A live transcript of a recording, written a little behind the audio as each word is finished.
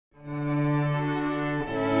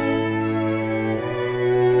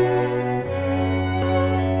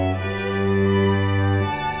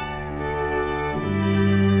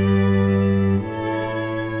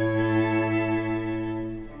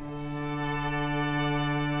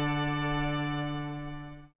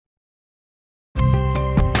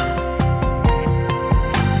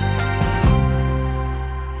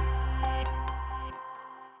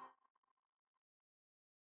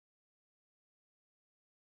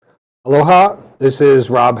Aloha, this is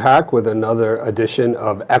Rob Haak with another edition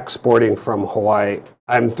of Exporting from Hawaii.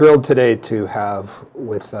 I'm thrilled today to have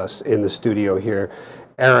with us in the studio here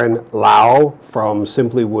Aaron Lau from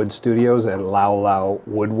Simply Wood Studios and Lau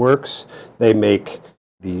Woodworks. They make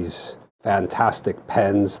these fantastic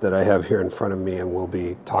pens that I have here in front of me, and we'll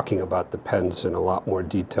be talking about the pens in a lot more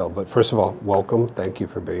detail. But first of all, welcome. Thank you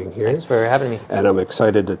for being here. Thanks for having me. And I'm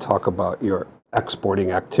excited to talk about your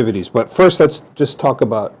exporting activities. But first, let's just talk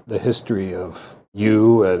about the history of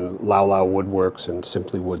you and Lau Woodworks and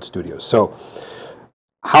Simply Wood Studios. So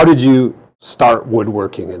how did you start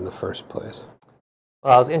woodworking in the first place?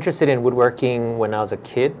 Well, I was interested in woodworking when I was a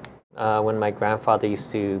kid. When my grandfather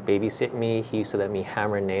used to babysit me, he used to let me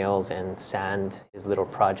hammer nails and sand his little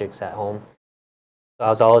projects at home. So I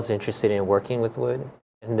was always interested in working with wood.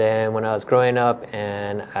 And then when I was growing up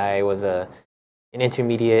and I was an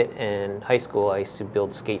intermediate in high school, I used to build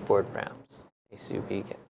skateboard ramps. I used to be a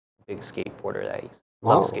big skateboarder. I used to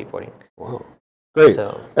love skateboarding. Wow, great.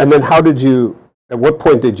 So, and then at what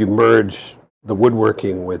point did you merge the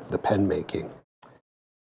woodworking with the pen making?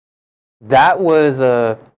 that was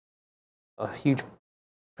a huge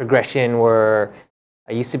progression where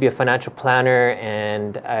I used to be a financial planner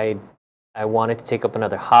and I wanted to take up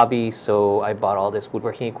another hobby, so I bought all this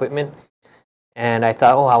woodworking equipment. And I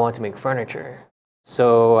thought, I want to make furniture.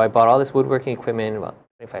 So I bought all this woodworking equipment, about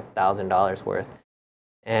 $25,000 worth.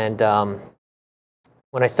 And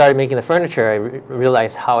when I started making the furniture, I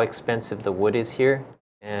realized how expensive the wood is here.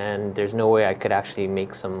 And there's no way I could actually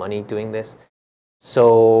make some money doing this.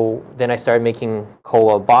 So then I started making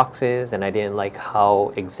koa boxes, and I didn't like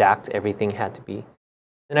how exact everything had to be.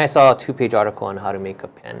 Then I saw a 2-page article on how to make a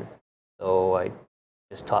pen. So I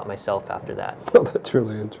just taught myself after that. Oh, that's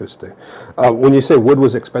really interesting. When you say wood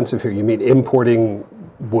was expensive here, you mean importing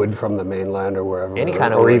wood from the mainland or wherever? Any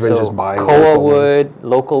kind of wood, wood. Or even so just buying koa wood,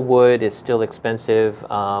 local wood is still expensive.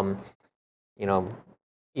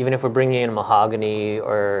 Even if we're bringing in mahogany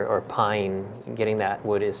or pine, getting that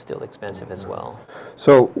wood is still expensive as well.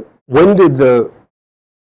 So when did the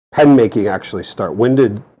pen making actually start? When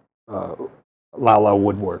did Lau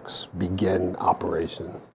Woodworks begin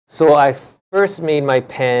operation? So I first made my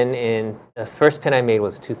pen the first pen I made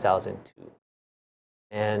was 2002.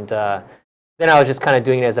 And then I was just kind of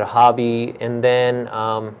doing it as a hobby. And then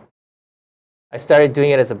I started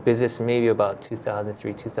doing it as a business maybe about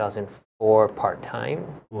 2003, 2004 part-time.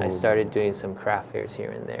 I started doing some craft fairs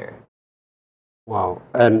here and there. Wow.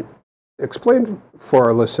 And explain for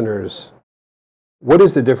our listeners, what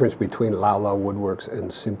is the difference between Lau Woodworks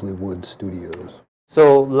and Simply Wood Studios?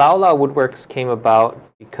 So Lau Woodworks came about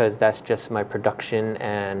because that's just my production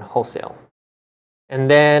and wholesale. And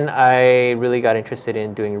then I really got interested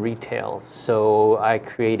in doing retail. So I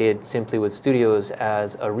created Simply Wood Studios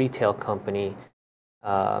as a retail company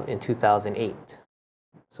in 2008.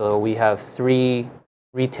 So we have 3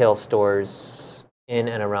 retail stores in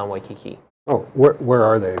and around Waikiki. Oh, where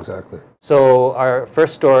are they exactly? So our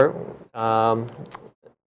first store is on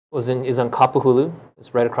Kapahulu.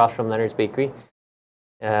 It's right across from Leonard's Bakery.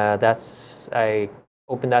 I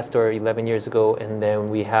opened that store 11 years ago, and then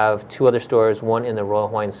we have 2 other stores, one in the Royal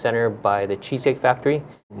Hawaiian Center by the Cheesecake Factory,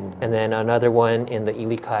 and then another one in the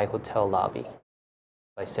Ilikai Hotel lobby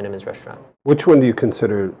by Cinema's Restaurant. Which one do you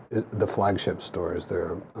consider the flagship store? Is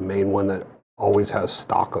there a main one that always has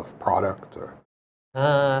stock of product, or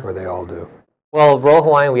they all do? Well, Royal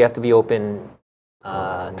Hawaiian, we have to be open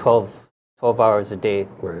 12 hours a day,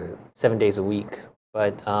 right. 7 days a week.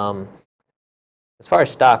 But as far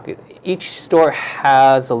as stock, each store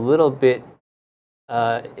has a little bit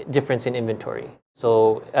difference in inventory.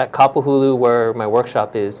 So at Kapahulu, where my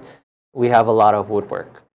workshop is, we have a lot of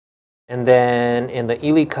woodwork. And then in the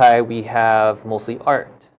Ilikai, we have mostly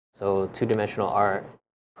art. So 2-dimensional art,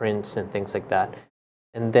 prints, and things like that.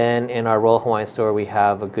 And then in our Royal Hawaiian store, we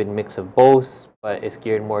have a good mix of both, but it's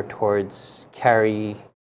geared more towards takeaways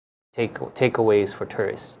for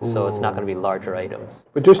tourists. So it's not going to be larger items.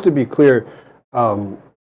 But just to be clear, the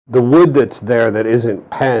wood that's there that isn't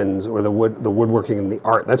pens, or the woodworking and the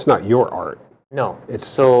art, that's not your art. No.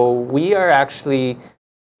 So we are actually,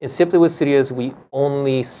 in Simply Wood Studios, we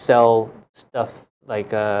only sell stuff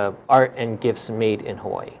like art and gifts made in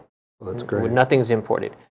Hawaii. Well, that's great. Nothing's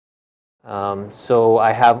imported. So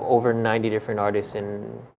I have over 90 different artists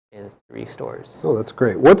in 3 stores. Oh, that's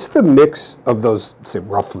great. What's the mix of those, say,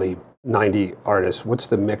 roughly 90 artists? What's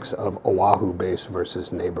the mix of Oahu-based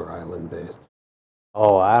versus neighbor island-based?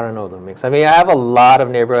 Oh, I don't know the mix. I mean, I have a lot of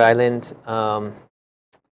neighbor island. I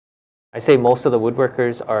say most of the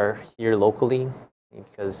woodworkers are here locally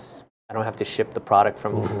because I don't have to ship the product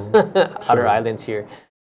from outer islands here.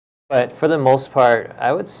 But for the most part,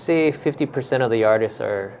 I would say 50% of the artists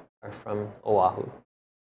are from Oahu.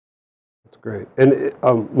 That's great. And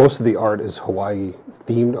most of the art is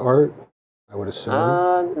Hawaii-themed art, I would assume?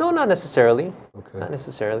 No, not necessarily. Okay. Not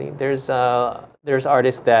necessarily. There's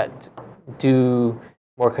artists that do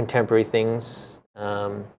more contemporary things.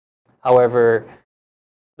 However,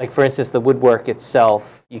 like for instance, the woodwork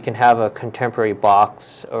itself, you can have a contemporary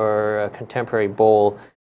box or a contemporary bowl,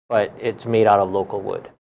 but it's made out of local wood.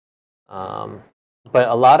 But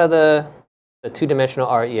a lot of the two-dimensional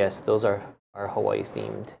art, yes, those are Hawaii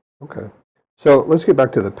themed. Okay. So let's get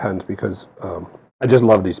back to the pens because I just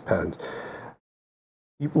love these pens.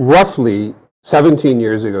 Roughly 17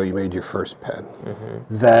 years ago, you made your first pen.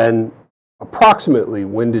 Mm-hmm. Then approximately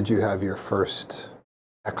when did you have your first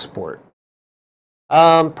export?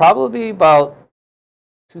 Probably about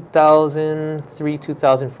 2003,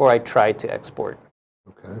 2004, I tried to export.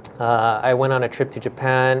 Okay. I went on a trip to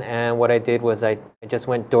Japan, and what I did was I just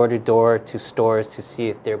went door to door to stores to see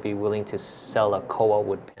if they'd be willing to sell a koa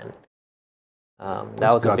wood pen.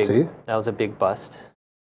 That was a big bust,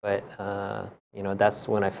 but you know, that's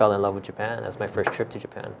when I fell in love with Japan. That's my first trip to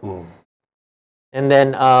Japan. Mm. And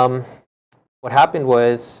then what happened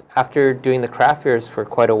was, after doing the craft fairs for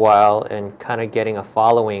quite a while and kind of getting a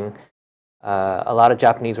following, a lot of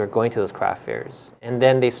Japanese were going to those craft fairs. And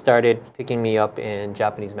then they started picking me up in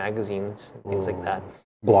Japanese magazines and things like that.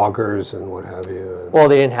 Bloggers and what have you. Well,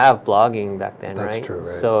 they didn't have blogging back then, right? That's true, right?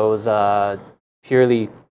 So it was purely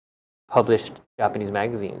published Japanese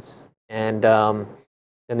magazines. And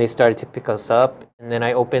then they started to pick us up. And then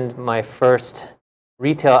I opened my first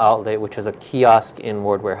retail outlet, which was a kiosk in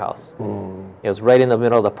Ward Warehouse. Mm. It was right in the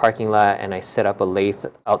middle of the parking lot, and I set up a lathe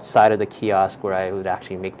outside of the kiosk where I would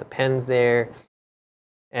actually make the pens there.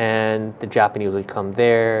 And the Japanese would come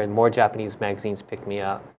there, and more Japanese magazines picked me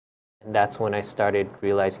up. And that's when I started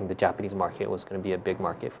realizing the Japanese market was going to be a big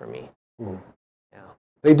market for me. Mm. Yeah.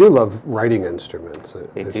 They do love writing instruments.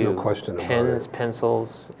 There's no question about it. Pens,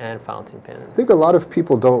 pencils, and fountain pens. I think a lot of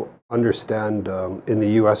people don't understand in the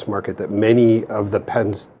U.S. market that many of the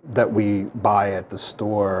pens that we buy at the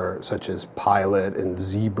store, such as Pilot and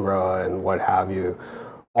Zebra and what have you,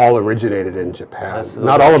 all originated in Japan.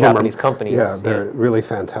 Not all of them are Japanese companies. Yeah, they're really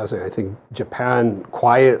fantastic. I think Japan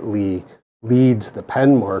quietly leads the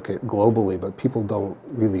pen market globally, but people don't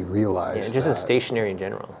really realize just in stationery in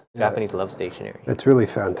general. Japanese love stationery. It's really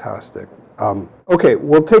fantastic. Okay,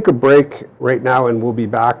 we'll take a break right now, and we'll be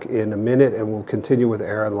back in a minute, and we'll continue with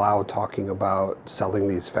Aaron Lau talking about selling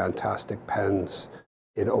these fantastic pens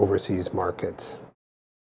in overseas markets.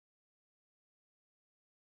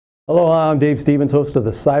 Hello, I'm Dave Stevens, host of the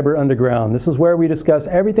Cyber Underground. This is where we discuss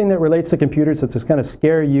everything that relates to computers that's just going to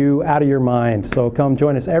scare you out of your mind. So come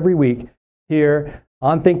join us every week here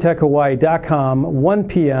on ThinkTechHawaii.com, 1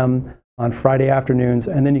 p.m. on Friday afternoons,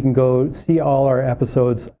 and then you can go see all our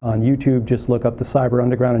episodes on YouTube. Just look up the Cyber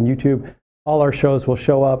Underground on YouTube. All our shows will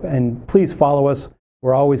show up, and please follow us.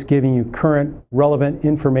 We're always giving you current, relevant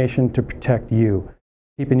information to protect you,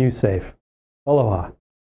 keeping you safe. Aloha.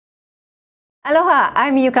 Aloha,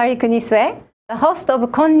 I'm Yukari Kunisue, the host of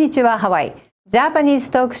Konnichiwa Hawaii, Japanese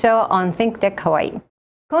talk show on ThinkTech Hawaii.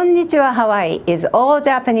 Konnichiwa Hawaii is all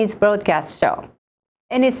Japanese broadcast show,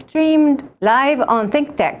 and it's streamed live on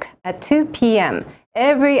ThinkTech at 2 p.m.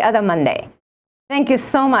 every other Monday. Thank you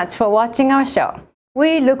so much for watching our show.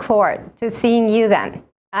 We look forward to seeing you then.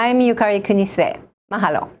 I'm Yukari Kunisue.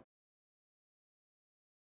 Mahalo.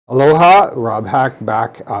 Aloha, Rob Haak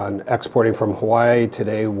back on Exporting from Hawaii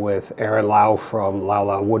today with Aaron Lau from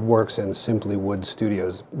Lau Woodworks and Simply Wood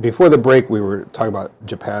Studios. Before the break, we were talking about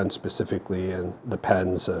Japan specifically and the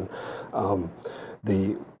pens and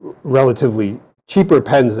the relatively cheaper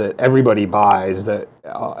pens that everybody buys, that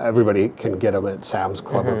everybody can get them at Sam's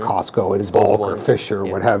Club or Costco in bulk or Fisher or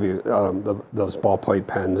what have you, those ballpoint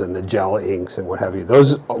pens and the gel inks and what have you.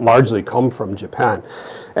 Those largely come from Japan.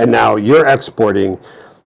 And now you're exporting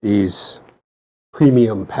these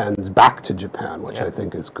premium pens back to Japan, which I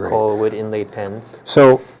think is great. Koa wood inlaid pens.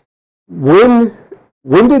 So when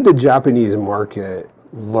did the Japanese market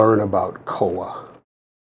learn about koa?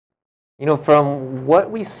 You know, from what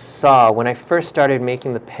we saw when I first started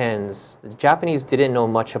making the pens, the Japanese didn't know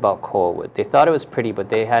much about koa wood. They thought it was pretty, but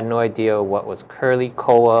they had no idea what was curly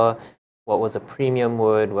koa, what was a premium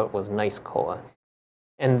wood, what was nice koa.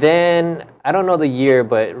 And then, I don't know the year,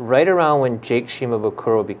 but right around when Jake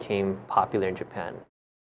Shimabukuro became popular in Japan,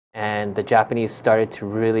 and the Japanese started to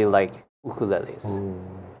really like ukuleles.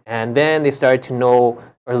 And then they started to know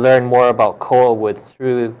or learn more about koa wood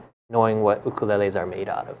through knowing what ukuleles are made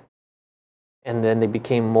out of. And then they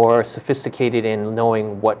became more sophisticated in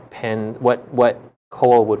knowing what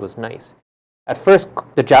koa wood was nice. At first,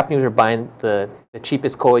 the Japanese were buying the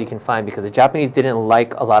cheapest koa you can find because the Japanese didn't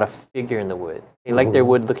like a lot of figure in the wood. They liked their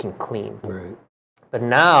wood looking clean. Right. But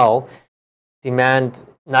now, demand,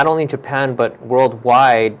 not only in Japan, but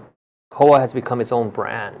worldwide, koa has become its own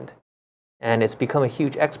brand. And it's become a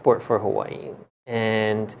huge export for Hawaii.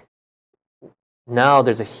 And now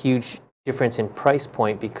there's a huge difference in price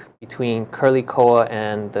point between curly koa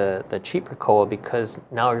and the cheaper koa because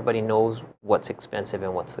now everybody knows what's expensive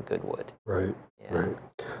and what's the good wood. Right, Yeah. right.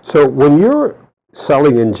 So when you're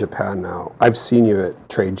selling in Japan now, I've seen you at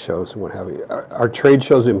trade shows and what have you. Are trade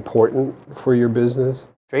shows important for your business?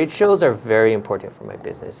 Trade shows are very important for my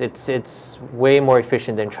business. It's way more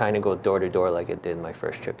efficient than trying to go door to door like it did my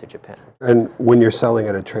first trip to Japan. And when you're selling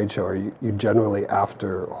at a trade show, are you generally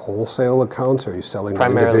after wholesale accounts? Or are you selling to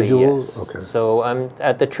Primarily, individuals? yes. Okay. So I'm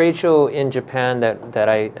at the trade show in Japan that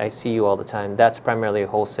I see you all the time. That's primarily a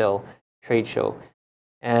wholesale trade show.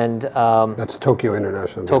 And That's Tokyo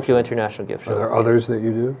International. Tokyo International Gift Show. Are there others that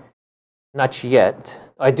you do? Not yet.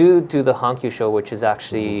 I do the Hankyu show, which is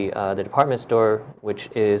actually the department store, which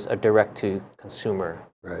is a direct-to-consumer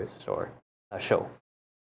Right. store show.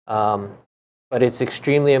 But it's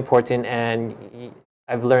extremely important, and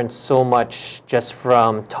I've learned so much just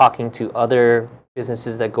from talking to other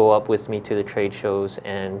businesses that go up with me to the trade shows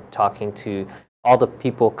and talking to all the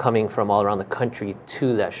people coming from all around the country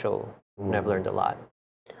to that show. And I've learned a lot.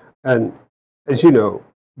 And as you know,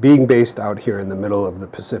 being based out here in the middle of the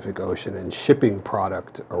Pacific Ocean and shipping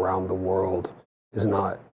product around the world is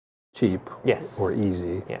not cheap Yes. or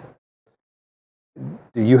easy. Yeah.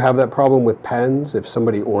 Do you have that problem with pens? If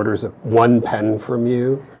somebody orders one pen from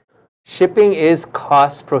you? Shipping is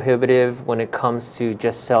cost prohibitive when it comes to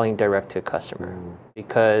just selling direct to customer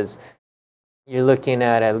because you're looking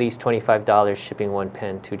at least $25 shipping one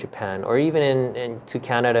pen to Japan or even to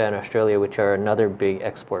Canada and Australia, which are another big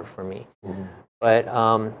export for me. But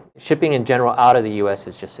shipping in general out of the U.S.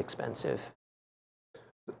 is just expensive.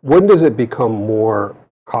 When does it become more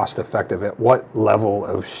cost effective? At what level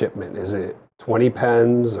of shipment? Is it 20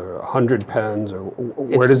 pens or 100 pens? Or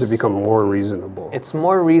where does it become more reasonable? It's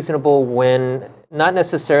more reasonable when not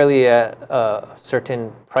necessarily at a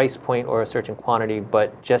certain price point or a certain quantity,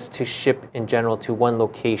 but just to ship in general to one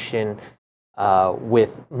location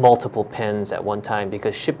with multiple pens at one time,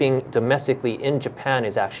 because shipping domestically in Japan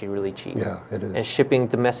is actually really cheap. Yeah, it is. And shipping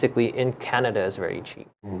domestically in Canada is very cheap.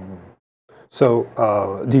 So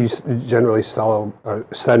do you generally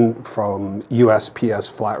send from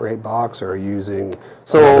USPS flat rate box, or are you using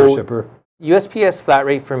another shipper? USPS flat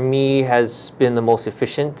rate for me has been the most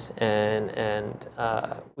efficient, and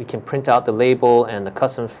we can print out the label and the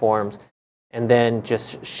customs forms and then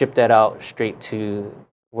just ship that out straight to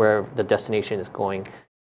where the destination is going.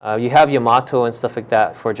 You have Yamato and stuff like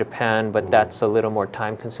that for Japan, but that's a little more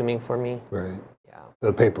time consuming for me. Right. Yeah.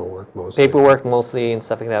 The paperwork mostly. Paperwork mostly and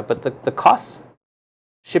stuff like that. But the cost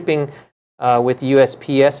shipping with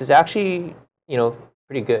USPS is actually,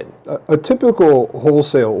 pretty good. A typical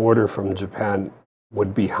wholesale order from Japan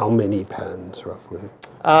would be how many pens, roughly?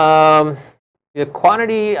 The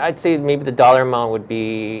quantity, I'd say maybe the dollar amount would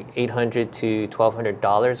be $800 to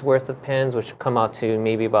 $1,200 worth of pens, which come out to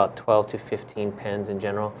maybe about 12 to 15 pens in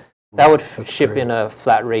general. That would ship great. in a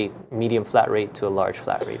flat rate, medium flat rate to a large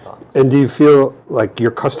flat rate box. And do you feel like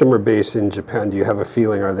your customer base in Japan, do you have a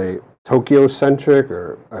feeling, are they Tokyo-centric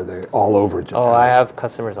or are they all over Japan? Oh, I have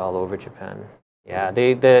customers all over Japan. Yeah,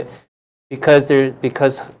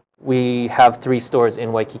 because we have 3 stores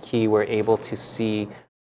in Waikiki, we're able to see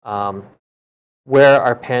where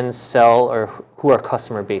our pens sell or who our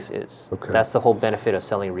customer base is. Okay. That's the whole benefit of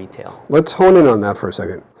selling retail. Let's hone in on that for a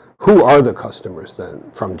second. Who are the customers then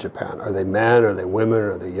from Japan? Are they men? Are they women?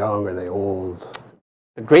 Are they young? Are they old?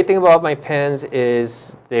 The great thing about my pens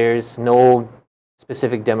is there's no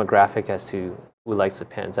specific demographic as to who likes the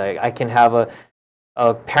pens. I can have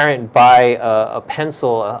a parent buy a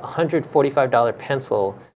pencil, a $145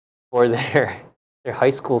 pencil for their high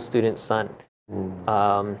school student son.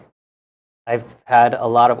 I've had a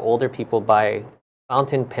lot of older people buy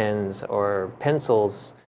fountain pens or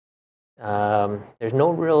pencils. There's no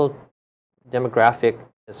real demographic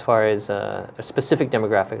as far as a specific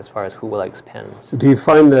demographic as far as who likes pens. Do you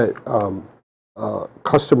find that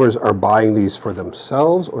customers are buying these for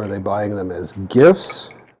themselves, or are they buying them as gifts?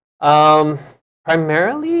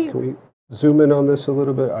 Primarily, Can we zoom in on this a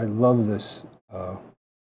little bit? I love this.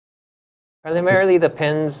 primarily the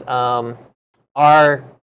pens are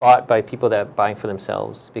bought by people that are buying for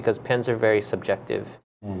themselves because pens are very subjective.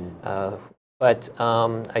 But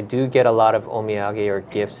I do get a lot of omiyage or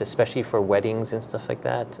gifts, especially for weddings and stuff like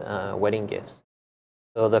that, wedding gifts.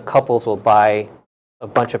 So the couples will buy a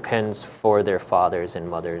bunch of pens for their fathers and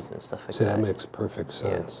mothers and stuff like See, that. that makes perfect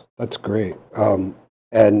sense. Yeah. That's great.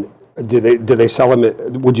 And do they sell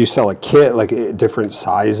them? Would you sell a kit, like different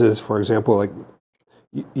sizes, for example? Like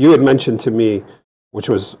you had mentioned to me, which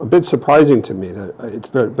was a bit surprising to me,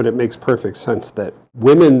 that but it makes perfect sense that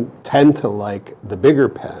women tend to like the bigger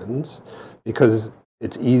pens because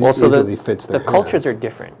it's easily fits their hand. The cultures are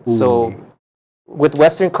different. So with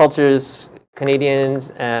Western cultures,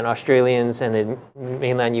 Canadians and Australians and the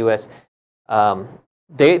mainland U.S.,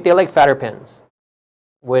 they like fatter pens.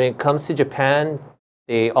 When it comes to Japan,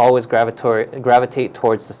 they always gravitate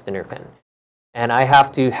towards the thinner pen. And I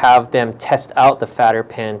have to have them test out the fatter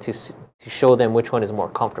pen to show them which one is more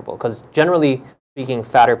comfortable. Because generally speaking,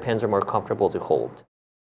 fatter pens are more comfortable to hold.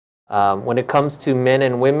 When it comes to men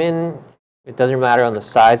and women, it doesn't matter on the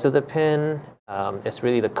size of the pen. It's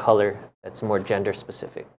really the color that's more gender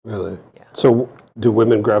specific. Really? Yeah. So do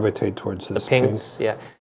women gravitate towards this? The pinks, yeah.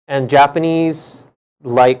 And Japanese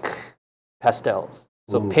like pastels.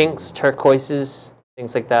 So pinks, turquoises,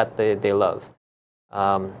 things like that, they love.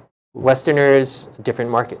 Westerners, different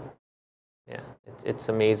market. Yeah, it's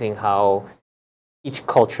amazing how each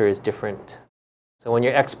culture is different. So when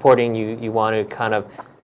you're exporting, you want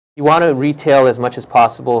to retail as much as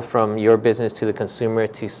possible from your business to the consumer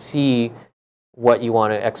to see what you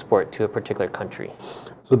want to export to a particular country.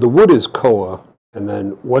 So the wood is koa, and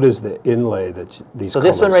then what is the inlay that these? So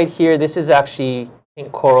this one right here, this is actually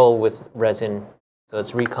pink coral with resin. So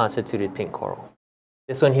it's reconstituted pink coral.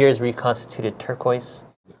 This one here is reconstituted turquoise.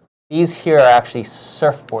 These here are actually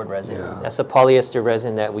surfboard resin. Yeah. That's a polyester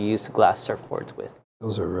resin that we use to glass surfboards with.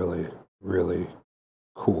 Those are really, really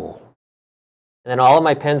cool. And then all of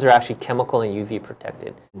my pens are actually chemical and UV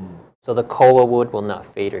protected. So the koa wood will not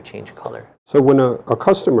fade or change color. So when a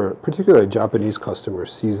customer, particularly a Japanese customer,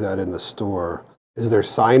 sees that in the store, is there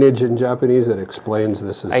signage in Japanese that explains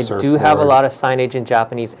this as surfboard? I do have a lot of signage in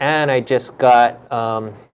Japanese, and I just got,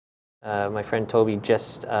 my friend Toby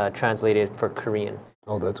just translated for Korean.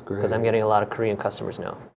 Oh, that's great. Because I'm getting a lot of Korean customers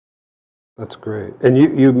now. That's great. And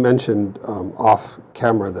you mentioned off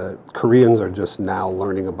camera that Koreans are just now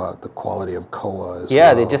learning about the quality of koa as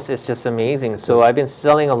well. Yeah, it's just amazing. So I've been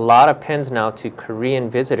selling a lot of pens now to Korean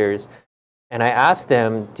visitors, and I asked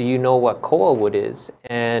them, do you know what koa wood is?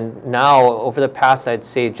 And now, over the past, I'd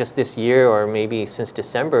say just this year or maybe since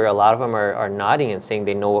December, a lot of them are nodding and saying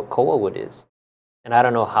they know what koa wood is. And I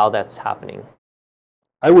don't know how that's happening.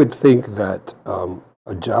 I would think that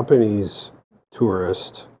a Japanese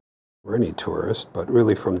tourist, or any tourist, but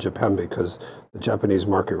really from Japan, because the Japanese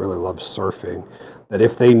market really loves surfing, that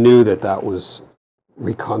if they knew that that was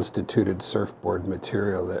reconstituted surfboard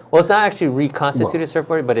material, that... Well, it's not actually reconstituted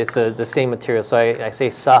surfboard, but it's the same material. So I say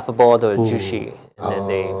softball to jushi, and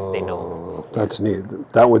then they know. That's neat.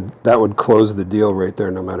 That would close the deal right there,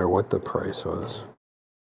 no matter what the price was.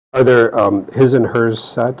 Are there his and hers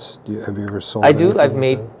sets? Have you ever sold? I do. I've like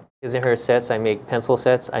made that? his and her sets. I make pencil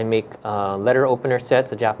sets. I make letter opener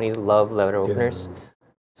sets. The Japanese love letter openers.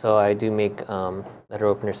 So I do make letter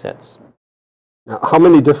opener sets. Now, how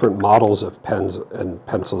many different models of pens and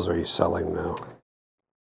pencils are you selling now?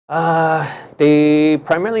 They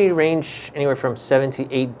primarily range anywhere from 7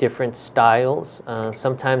 to 8 different styles.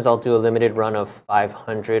 Sometimes I'll do a limited run of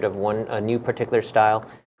 500 of a new particular style.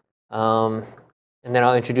 And then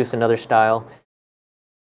I'll introduce another style.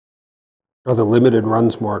 Are the limited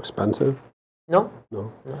runs more expensive? No.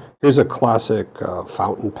 Here's a classic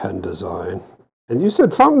fountain pen design. And you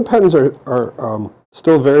said fountain pens are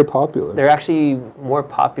still very popular. They're actually more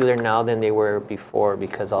popular now than they were before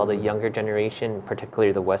because all the younger generation,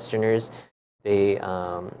 particularly the Westerners, they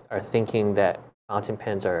are thinking that fountain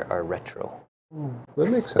pens are retro. That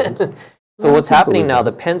makes sense. So what's happening now,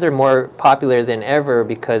 the pens are more popular than ever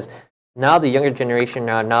because now the younger generation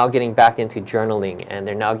are now getting back into journaling, and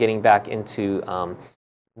they're now getting back into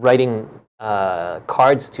writing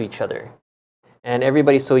cards to each other. And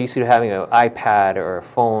everybody's so used to having an iPad or a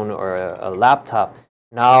phone or a laptop.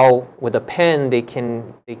 Now with a pen, they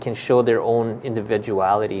can show their own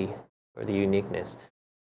individuality or the uniqueness.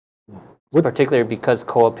 Particularly because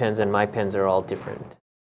koa pens and my pens are all different.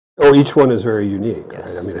 Oh, each one is very unique,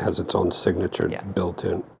 Yes. right? I mean, it has its own signature built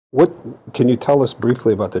in. What can you tell us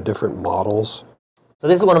briefly about the different models? So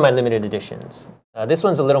this is one of my limited editions. This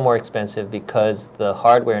one's a little more expensive because the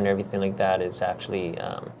hardware and everything like that is actually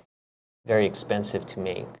very expensive to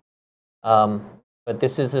make. But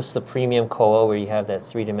this is just the premium koa where you have that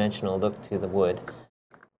three-dimensional look to the wood.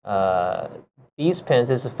 These pens,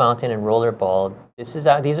 this is a fountain and roller ball. These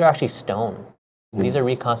are actually stone. So these are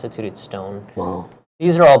reconstituted stone. Wow.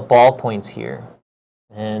 These are all ball points here.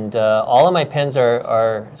 And all of my pens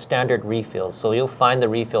are standard refills, so you'll find the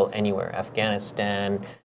refill anywhere. Afghanistan,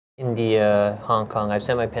 India, Hong Kong. I've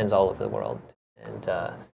sent my pens all over the world, and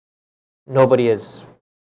nobody has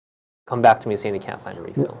come back to me saying they can't find a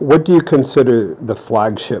refill. What do you consider the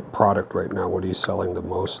flagship product right now? What are you selling the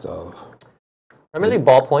most of? Primarily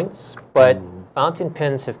ballpoints, but fountain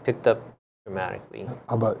pens have picked up dramatically.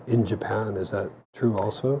 How about in Japan? Is that true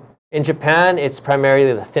also? In Japan, it's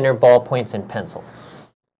primarily the thinner ballpoints and pencils.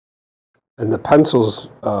 And the pencils,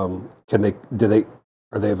 are they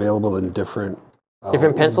available in different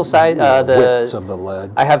pencil size? Widths of the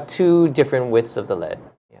lead? I have 2 different widths of the lead.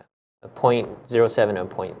 Yeah, a 0.07 and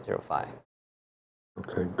 0.05.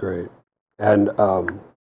 Okay, great. And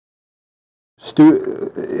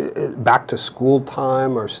back to school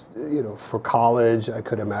time, or for college, I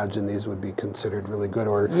could imagine these would be considered really good,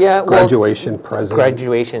 or graduation present.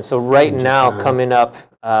 Graduation. So right now, coming up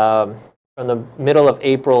from the middle of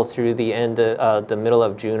April through the end of the middle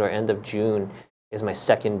of June or end of June is my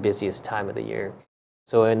second busiest time of the year.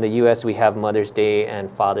 So in the U.S. we have Mother's Day and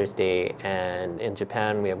Father's Day, and in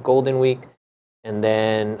Japan we have Golden Week, and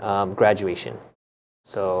then graduation.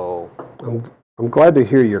 So I'm glad to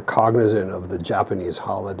hear you're cognizant of the Japanese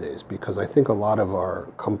holidays, because I think a lot of our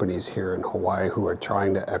companies here in Hawaii who are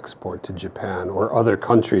trying to export to Japan or other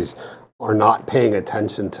countries are not paying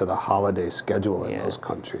attention to the holiday schedule in those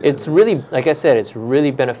countries. It's really, like I said, it's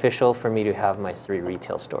really beneficial for me to have my 3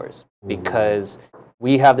 retail stores, because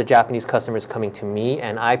we have the Japanese customers coming to me,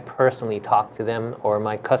 and I personally talk to them, or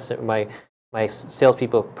my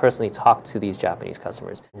salespeople personally talk to these Japanese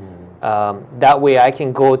customers. That way I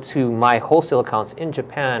can go to my wholesale accounts in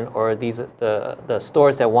Japan, or the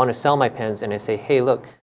stores that want to sell my pens, and I say, hey, look,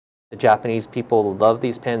 the Japanese people love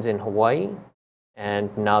these pens in Hawaii,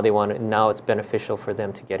 and now it's beneficial for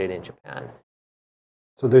them to get it in Japan.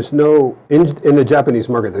 So there's no, in the Japanese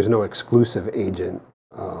market, there's no exclusive agent.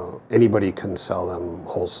 Anybody can sell them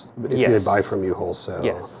wholesale if they buy from you wholesale.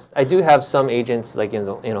 Yes, I do have some agents like in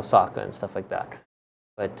Osaka and stuff like that,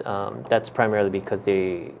 but that's primarily because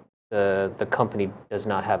the company does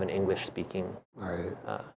not have an English-speaking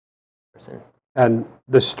person. And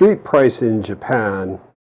the street price in Japan,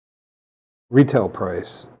 retail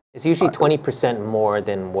price, it's usually 20% more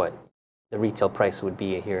than what the retail price would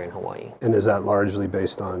be here in Hawaii. And is that largely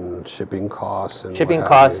based on shipping costs? And shipping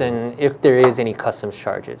costs, and if there is any customs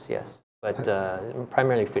charges, yes. But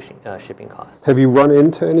primarily shipping costs. Have you run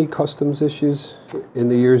into any customs issues in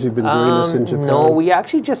the years you've been doing this in Japan? No, we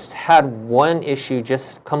actually just had one issue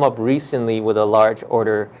just come up recently with a large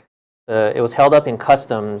order. It was held up in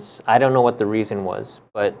customs. I don't know what the reason was,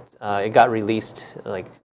 but it got released like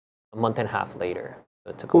a month and a half later.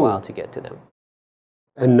 So it took a while to get to them.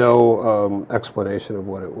 And no explanation of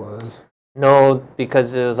what it was? No,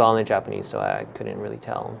 because it was all in Japanese, so I couldn't really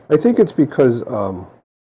tell. I think it's because,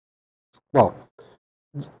 well,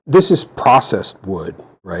 this is processed wood,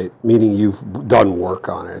 right? Meaning you've done work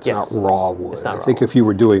on it. It's not raw wood. It's not I raw. think if you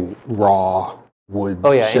were doing raw wood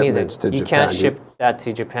shipments to Japan, you can't ship that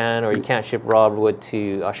to Japan, or you can't ship raw wood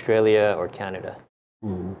to Australia or Canada.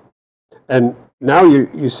 And now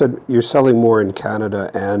you said you're selling more in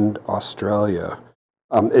Canada and Australia.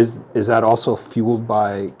 Is that also fueled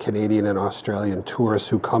by Canadian and Australian tourists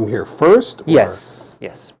who come here first? Or? Yes.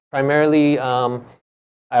 Primarily, I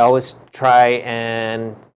always try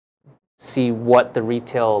and see what the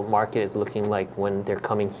retail market is looking like when they're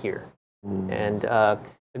coming here. And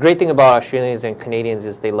the great thing about Australians and Canadians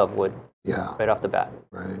is they love wood right off the bat.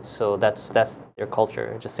 Right. So that's their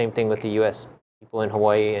culture. Just same thing with the U.S. People in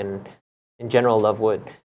Hawaii and in general love wood.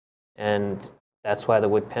 And that's why the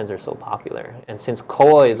wood pens are so popular. And since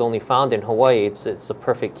koa is only found in Hawaii, it's a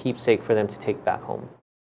perfect keepsake for them to take back home.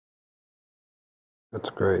 That's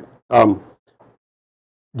great. Do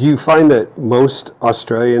you find that most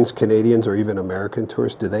Australians, Canadians, or even American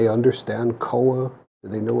tourists, do they understand koa? Do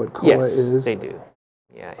they know what koa is? Yes, they do.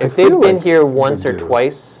 Yeah, if they've been here once or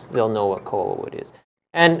twice, they'll know what koa wood is.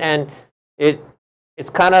 And it's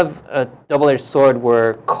kind of a double-edged sword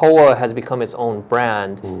where koa has become its own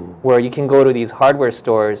brand, where you can go to these hardware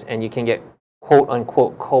stores and you can get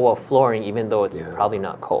quote-unquote koa flooring, even though it's probably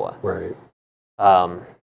not koa. Right.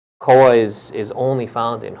 Koa is only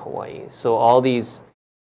found in Hawaii. So all these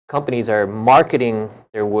companies are marketing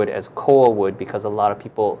their wood as koa wood because a lot of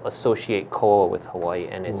people associate koa with Hawaii,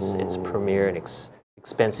 and it's premier and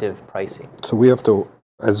expensive pricing. So we have to,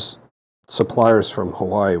 as suppliers from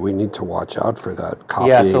Hawaii, we need to watch out for that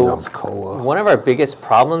copying of koa. One of our biggest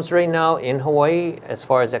problems right now in Hawaii, as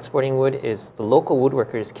far as exporting wood, is the local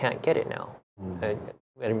woodworkers can't get it now. I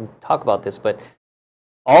didn't talk about this, but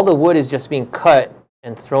all the wood is just being cut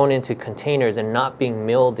and thrown into containers and not being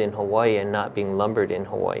milled in Hawaii and not being lumbered in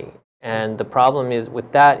Hawaii. And the problem is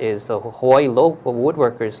with that is the Hawaii local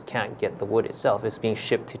woodworkers can't get the wood itself. It's being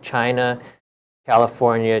shipped to China,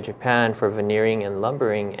 California, Japan for veneering and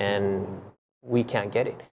lumbering, and we can't get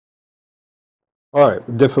it. All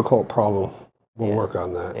right, difficult problem. We'll work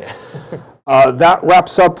on that. Yeah. That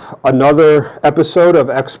wraps up another episode of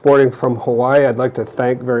Exporting from Hawaii. I'd like to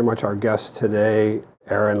thank very much our guest today,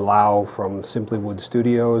 Aaron Lau from Simply Wood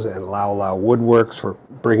Studios and Lau Woodworks, for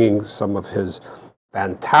bringing some of his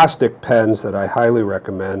fantastic pens that I highly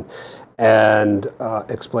recommend, and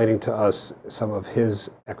explaining to us some of his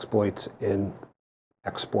exploits in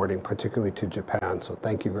exporting, particularly to Japan. So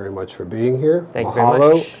thank you very much for being here. Thank you very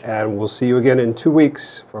much. And we'll see you again in 2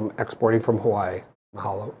 weeks from Exporting from Hawaii.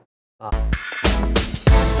 Mahalo.